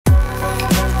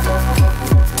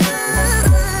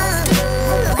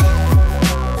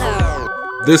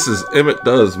This is Emmett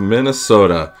Does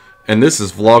Minnesota, and this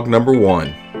is vlog number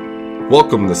 1.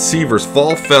 Welcome to Sever's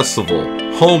Fall Festival,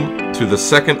 home to the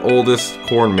second oldest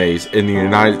corn maze in the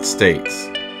United States.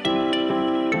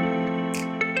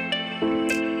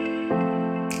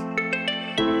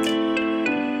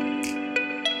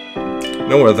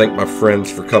 I want to thank my friends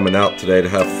for coming out today to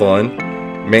have fun.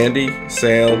 Mandy,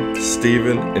 Sam,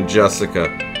 Steven, and Jessica,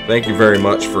 thank you very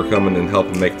much for coming and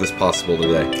helping make this possible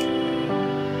today.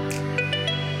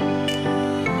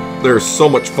 There's so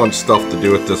much fun stuff to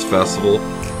do at this festival.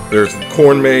 There's the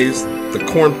corn maze, the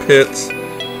corn pits,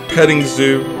 petting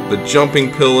zoo, the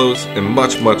jumping pillows, and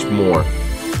much, much more.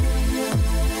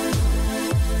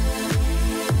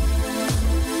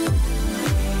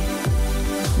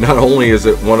 Not only is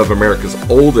it one of America's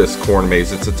oldest corn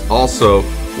mazes, it's also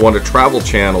one of Travel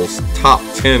Channel's top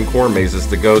 10 corn mazes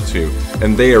to go to.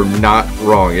 And they are not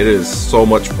wrong. It is so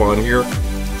much fun here.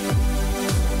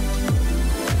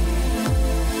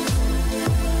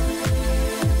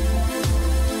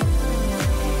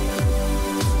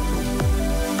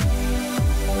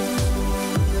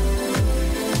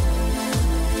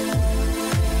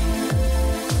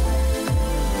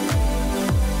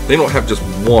 They don't have just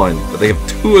one, but they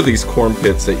have 2 of these corn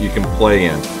pits that you can play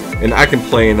in. And I can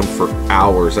play in them for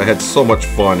hours. I had so much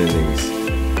fun in these.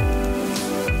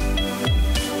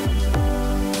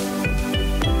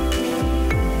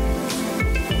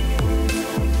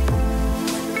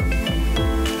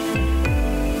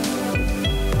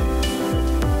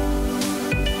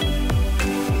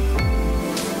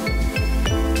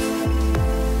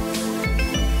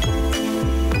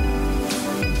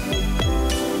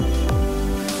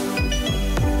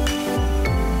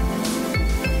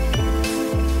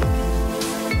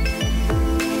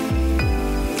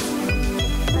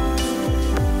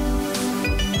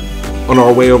 On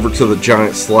our way over to the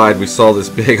giant slide, we saw this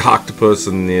big octopus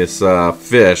and this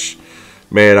fish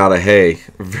made out of hay.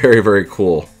 Very, very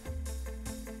cool.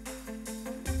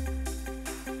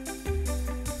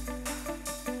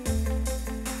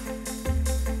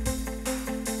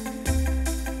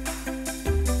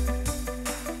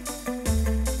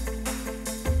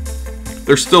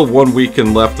 There's still 1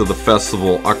 weekend left of the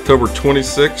festival, October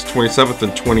 26th, 27th,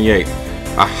 and 28th.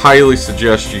 I highly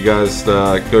suggest you guys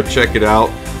go check it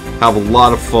out. Have a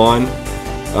lot of fun.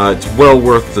 It's well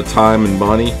worth the time and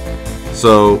money.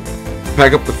 So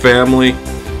pack up the family,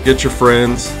 get your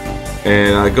friends,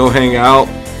 and go hang out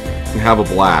and have a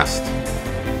blast.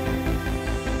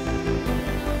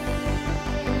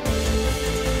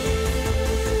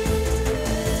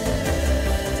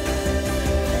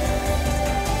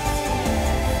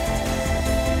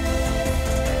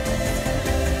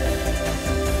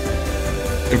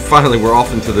 And finally, we're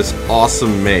off into this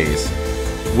awesome maze,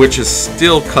 which is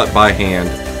still cut by hand,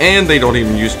 and they don't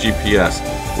even use GPS,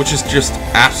 which is just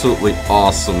absolutely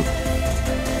awesome.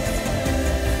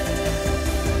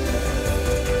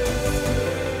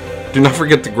 Do not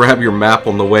forget to grab your map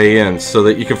on the way in so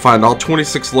that you can find all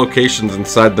 26 locations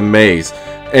inside the maze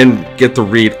and get to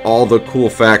read all the cool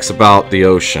facts about the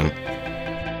ocean.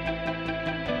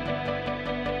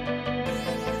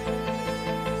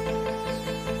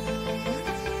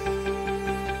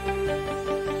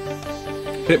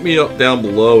 Hit me up down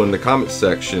below in the comment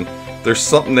section if there's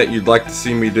something that you'd like to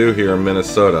see me do here in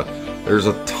Minnesota. There's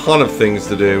a ton of things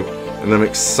to do, and I'm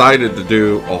excited to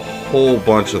do a whole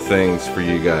bunch of things for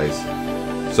you guys.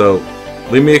 So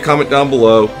leave me a comment down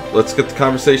below. Let's get the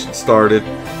conversation started.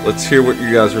 Let's hear what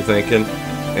you guys are thinking,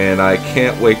 and I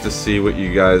can't wait to see what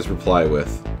you guys reply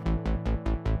with.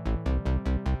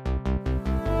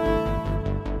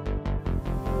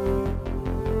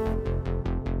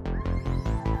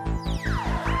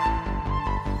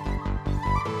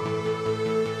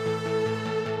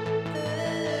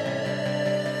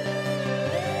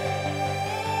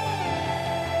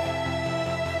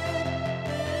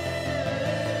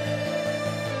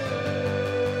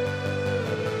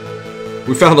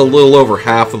 We found a little over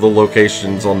half of the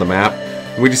locations on the map.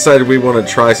 We decided we want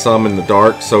to try some in the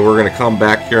dark, so we're going to come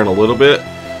back here in a little bit,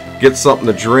 get something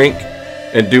to drink,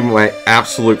 and do my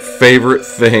absolute favorite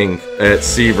thing at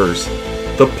Sever's,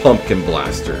 the pumpkin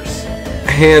blasters.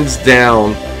 Hands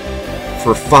down,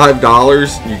 for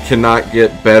 $5, you cannot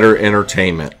get better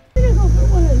entertainment. I'm gonna go for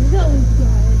one of those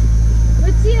guys.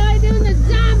 Let's see how I do in the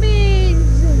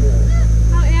zombies.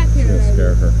 How accurate? It's gonna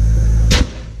scare her.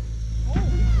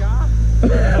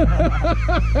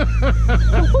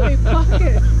 Holy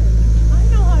bucket. I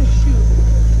know how to shoot.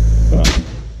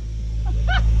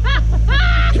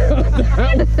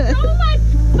 So much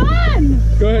fun!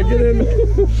 Go ahead, get in.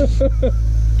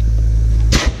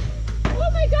 Oh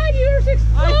my god, yours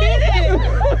exploded! I hit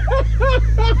it!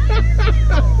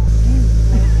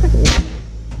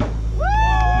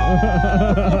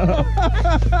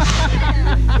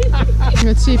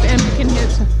 Let's see if Emma can hit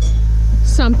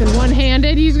something.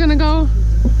 One-handed, he's gonna go.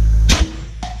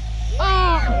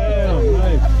 Oh! Damn,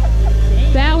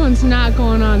 nice. That one's not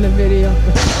going on the video.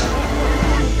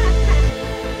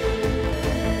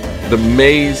 The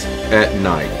maze at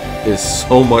night is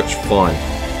so much fun.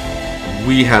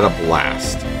 We had a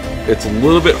blast. It's a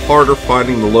little bit harder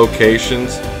finding the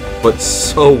locations, but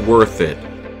so worth it.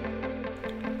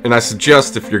 And I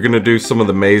suggest if you're gonna do some of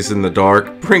the maze in the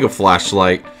dark, bring a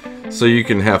flashlight so you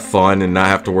can have fun and not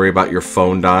have to worry about your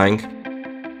phone dying.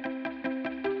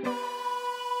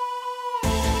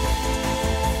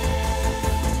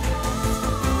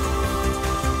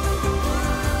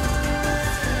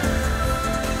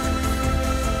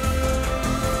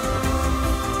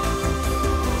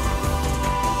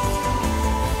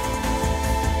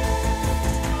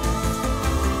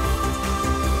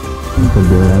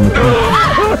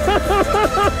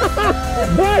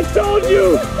 I told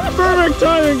you! Perfect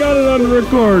timing, got it on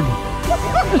record.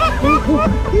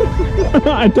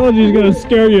 I told you he's gonna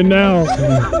scare you now. No,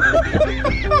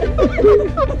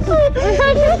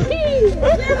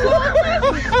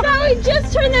 he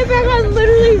just turned that back on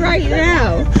literally right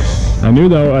now. I knew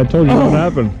that. I told you what would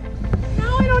happen.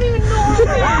 Now I don't even know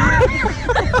where.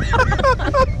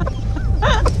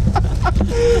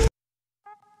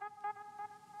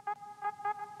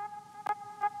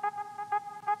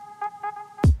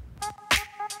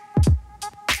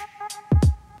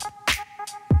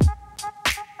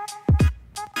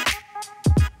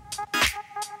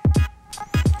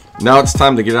 Now it's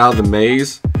time to get out of the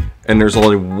maze, and there's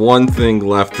only one thing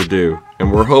left to do.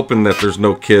 And we're hoping that there's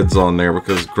no kids on there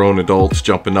because grown adults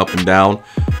jumping up and down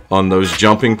on those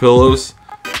jumping pillows.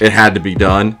 It had to be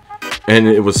done, and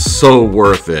it was so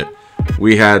worth it.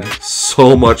 We had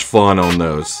so much fun on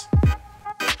those.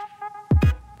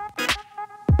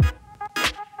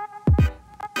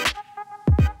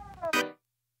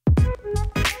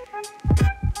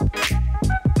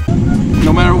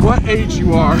 No matter what age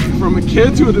you are, from a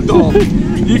kid to an adult,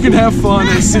 you can have fun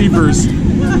at Sever's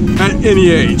at any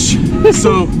age.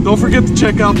 So don't forget to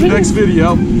check out the next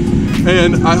video.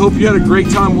 And I hope you had a great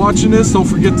time watching this. Don't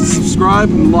forget to subscribe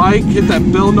and like, hit that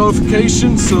bell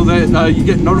notification so that you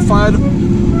get notified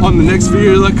on the next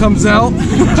video that comes out.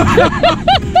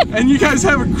 And you guys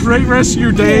have a great rest of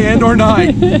your day and or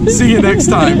night. See you next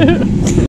time.